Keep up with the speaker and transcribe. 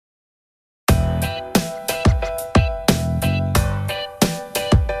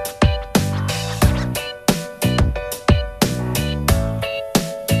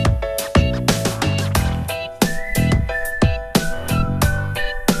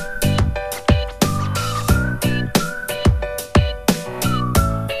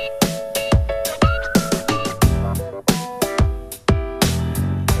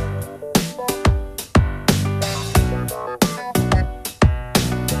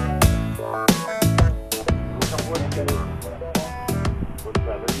fuerte de su corazón.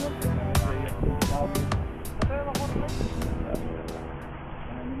 Señor, que también sea responsable.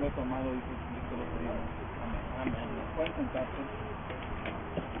 En el número tomado de Jesucristo lo pedimos. Amén. Amén. Pueden sentarse.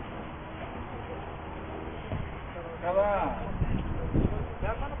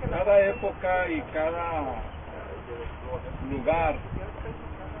 Cada época y cada lugar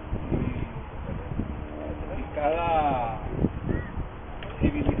y cada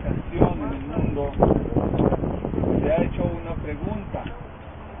civilización en el mundo se ha hecho una pregunta: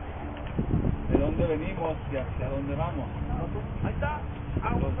 ¿de dónde venimos y hacia dónde vamos?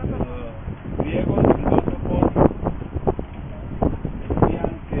 Los griegos filósofos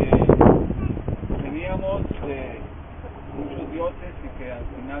decían que veníamos de muchos dioses y que al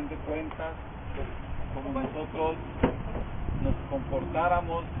final de cuentas, como nosotros nos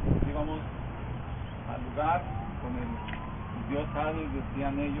comportáramos, íbamos al lugar con el Dios Hades,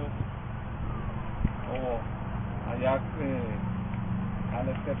 decían ellos, o allá a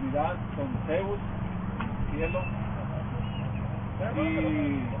la eternidad con Zeus, el cielo, y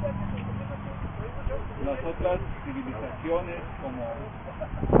las otras civilizaciones como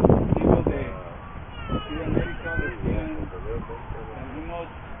los hijos de América decían, algunos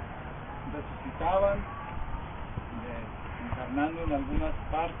resucitaban encarnando en algunas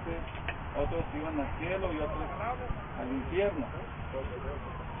partes, otros iban al cielo y otros al infierno.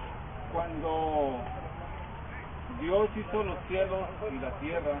 Cuando Dios hizo los cielos y la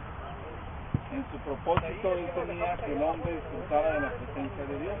tierra, en su propósito Él tenía que el hombre disfrutara de la presencia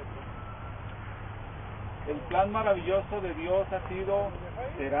de Dios. El plan maravilloso de Dios ha sido,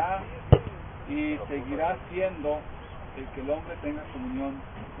 será y seguirá siendo el que el hombre tenga comunión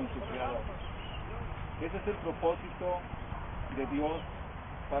con su Creador. Ese es el propósito de Dios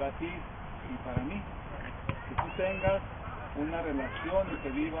para ti y para mí, que tú tengas una relación y que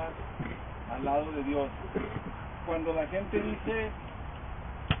vivas al lado de Dios. Cuando la gente dice,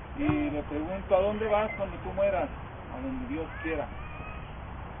 y le pregunto, ¿a dónde vas cuando tú mueras? A donde Dios quiera.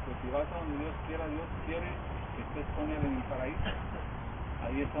 Pues si vas a donde Dios quiera, Dios quiere que estés con Él en el paraíso.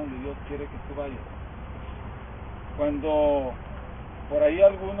 Ahí es donde Dios quiere que tú vayas. Cuando por ahí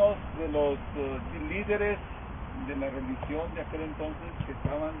algunos de los líderes de la religión de aquel entonces que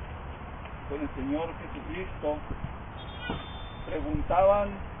estaban con el Señor Jesucristo preguntaban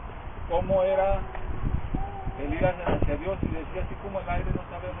cómo era el ir hacia Dios, y decía, así como el aire no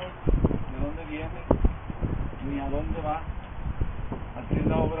sabemos de dónde viene ni a dónde va, así es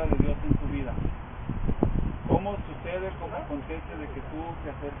la obra de Dios en tu vida. ¿Cómo sucede, cómo acontece de que tú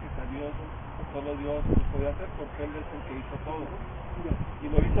te acerques a Dios? Solo Dios lo puede hacer, porque Él es el que hizo todo. Y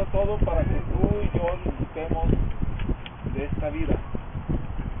lo hizo todo para que tú y yo disfrutemos de esta vida.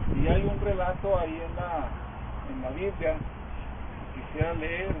 Y hay un relato ahí en la Biblia, quisiera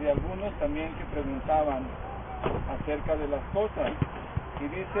leer, de algunos también que preguntaban acerca de las cosas. Y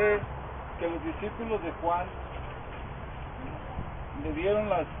dice que los discípulos de Juan le dieron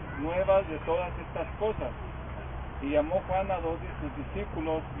las nuevas de todas estas cosas. Y llamó Juan a 2 de sus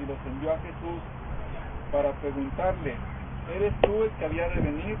discípulos y los envió a Jesús para preguntarle, ¿eres tú el que había de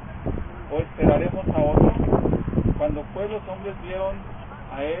venir o esperaremos a otro? Cuando pues los hombres vieron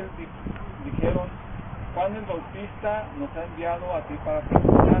a él, dijeron, Juan el Bautista nos ha enviado a ti para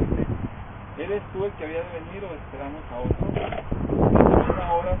preguntarte, ¿eres tú el que había de venir o esperamos a otro? Desde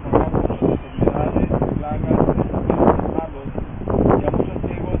una hora sanamos muchas enfermedades, plagas, espíritus malos, y a muchos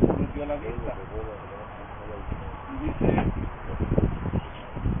ciegos les dio la vista. Y dice,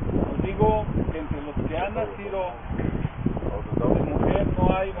 os digo que entre los que han nacido de mujer no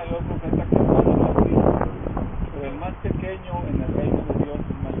hay mayor profeta que Juan el Bautista, pero el más pequeño en el reino de Dios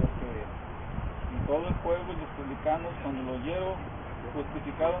es mayor que él. Y todo el pueblo y los publicanos, cuando lo oyeron,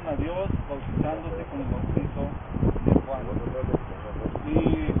 justificaron a Dios bautizándose con el bautizo de Juan. Y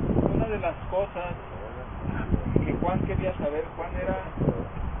una de las cosas que Juan quería saber, Juan era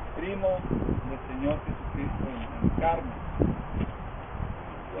primo del Señor Jesucristo en carne.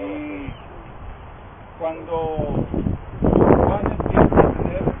 Y cuando Juan empieza a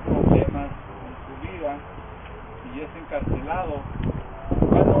tener problemas en su vida y es encarcelado,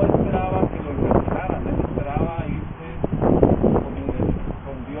 Juan no esperaba que lo encarcelaran, él esperaba irse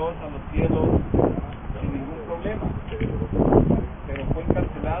con Dios a los cielos sin ningún problema. Pero fue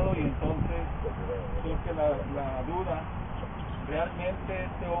encarcelado y entonces surge la duda, ¿realmente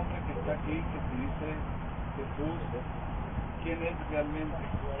este hombre que está aquí, que se dice Jesús, quién es realmente?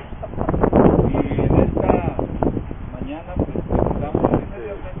 Y en esta mañana pues preguntamos, ¿quién es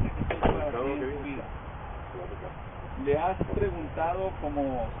realmente Jesús para ti en tu vida? ¿Le has preguntado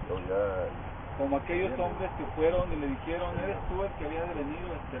como aquellos hombres que fueron y le dijeron, ¿eres tú el que había de venir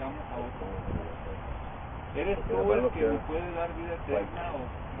o esperamos a otro? ¿Eres tú el que me puede dar vida eterna o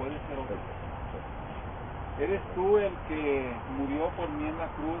puede ser otro? ¿Eres tú el que murió por mí en la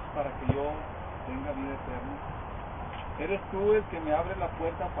cruz para que yo tenga vida eterna? ¿Eres tú el que me abre la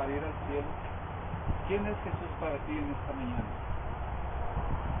puerta para ir al cielo? ¿Quién es Jesús para ti en esta mañana?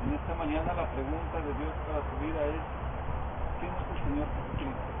 En esta mañana la pregunta de Dios para tu vida es: ¿quién es el Señor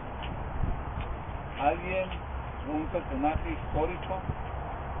Jesucristo? ¿Alguien, un personaje histórico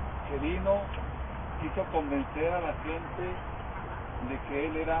que vino, quiso convencer a la gente de que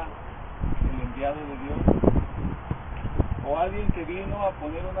Él era el enviado de Dios? ¿O alguien que vino a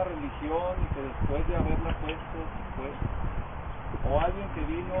poner una religión y que después de haberla puesto se fue? ¿O alguien que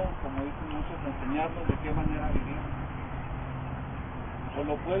vino, como dicen muchos, a enseñarnos de qué manera vivir? O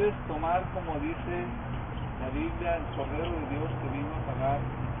lo puedes tomar como dice la Biblia, el Cordero de Dios que vino a pagar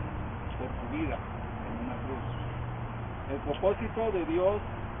por tu vida en una cruz. El propósito de Dios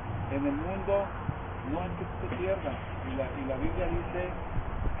en el mundo no es que tú te pierdas, y la Biblia dice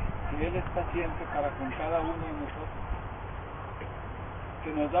que Él es paciente para con cada uno de nosotros,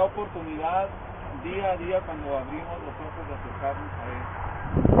 que nos da oportunidad día a día cuando abrimos los ojos de acercarnos a Él,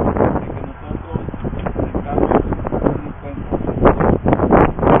 de que nosotros tengamos un encuentro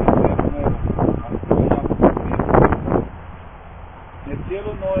nuevo, para que vayamos a Cristo. El cielo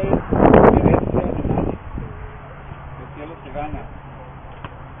no es herencia de nadie, el cielo se gana,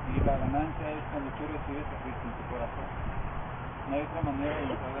 y la ganancia es cuando tú recibes a Cristo en tu corazón. No hay otra manera de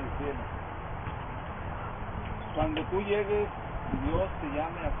entrar al cielo. Cuando tú llegues, Dios te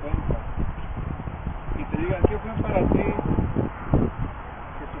llame a cuenta y te digan: ¿qué fue para ti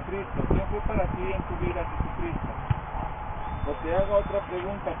Jesucristo? ¿Qué fue para ti en tu vida Jesucristo? O te haga otra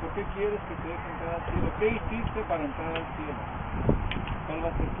pregunta: ¿por qué quieres que te deje entrar al cielo? ¿Qué hiciste para entrar al cielo? ¿Cuál va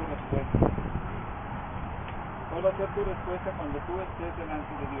a ser tu respuesta? ¿Cuál va a ser tu respuesta cuando tú estés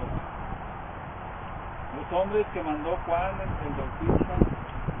delante de Dios? Los hombres que mandó Juan, el Bautista,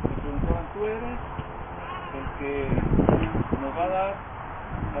 le preguntaban: ¿tú eres el que nos va a dar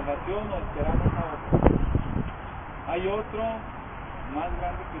salvación o esperamos a otro? ¿Hay otro más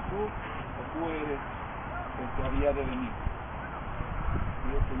grande que tú o tú eres el que había de venir? Y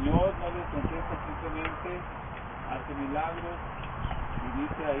el Señor no les contesta, simplemente hace milagros y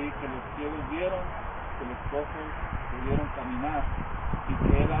dice ahí que los ciegos vieron, que los cojos pudieron caminar y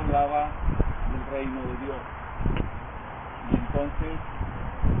que Él hablaba del reino de Dios. Y entonces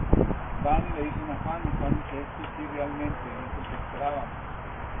van y le dicen a Juan, y Juan dice: esto sí realmente es lo que esperaban.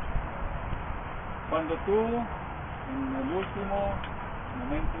 Cuando tú, en el último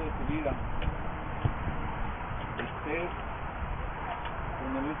momento de tu vida, estés con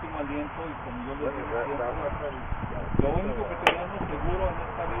el último aliento, y como yo les digo siempre, lo único que tenemos seguro en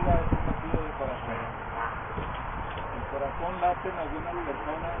esta vida es un latido de corazón. El corazón late en algunas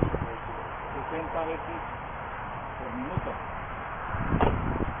personas 60 veces por minuto.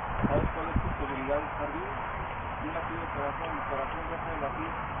 ¿Sabes cuál es tu seguridad de estar vivo? Un latido de corazón. El corazón deja de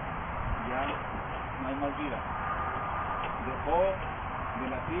latir y ya no hay más vida. Dejó de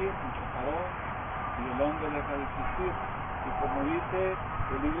latir, se paró y el hombre deja de existir. Y como dice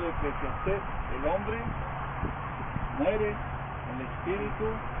el libro de Eclesiastés, el hombre muere, el espíritu,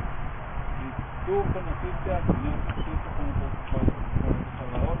 y tú conociste al Señor Jesucristo como tu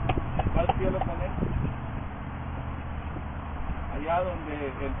Salvador, va al cielo con Él. Allá donde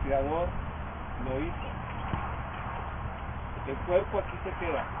el Creador lo hizo. El cuerpo aquí se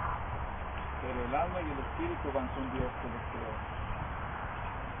queda, pero el alma y el espíritu van con Dios que los creó.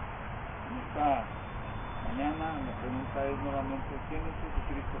 En esta mañana la pregunta es nuevamente: ¿quién es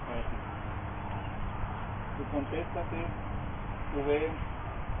Jesucristo para ti? Tú contéstate, tú ves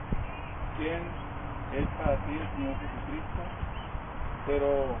quién es para ti el Señor Jesucristo,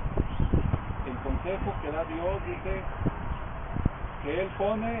 pero el consejo que da Dios dice que Él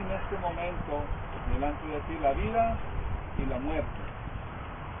pone en este momento delante de ti la vida y la muerte.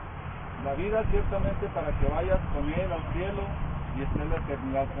 La vida ciertamente para que vayas con Él al cielo y estés la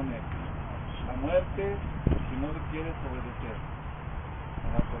eternidad con Él. La muerte si no le quieres obedecer,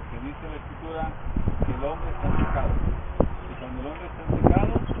 ¿verdad? Porque dice la Escritura que el hombre está en pecado, y cuando el hombre está en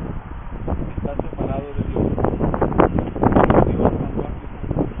pecado está separado de Dios. Dios mandó a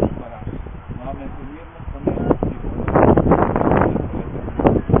Jesús para nuevamente unirnos con Él y poder.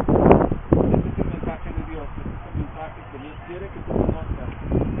 Ese es el mensaje de Dios, ese es el mensaje que Dios quiere que tú conozcas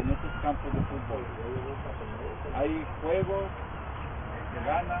en estos campos de fútbol. Hay juegos, se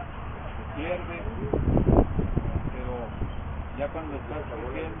gana, se pierde, pero ya cuando estás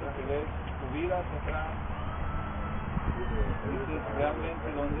creciendo, que ves tu vida hacia atrás, dices realmente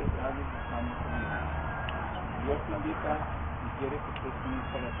dónde estás y estamos unidos. Dios te invita y quiere que estés con él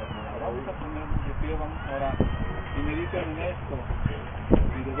para la eternidad. Vamos a ponernos de pie, vamos a orar y mediten en esto.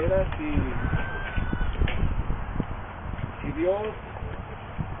 Y de veras, si Dios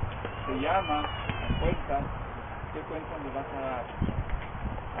te llama a cuentas, ¿qué cuentas le vas a dar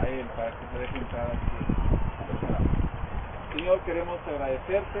a Él para que te deje entrar al cielo? Señor, queremos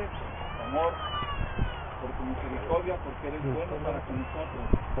agradecerte por tu amor, por tu misericordia, porque eres bueno para con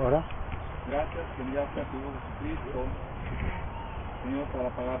nosotros. Gracias que enviaste a tu Hijo Jesucristo, Señor, para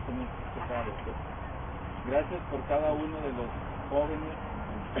pagar por nuestros pecados. Gracias por cada uno de los jóvenes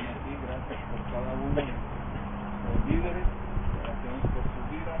que están aquí, gracias por cada uno de los líderes, gracias por su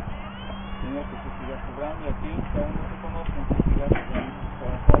vida. Señor, que se siga cobrando y aquí cada uno se conozca, que siga cobrando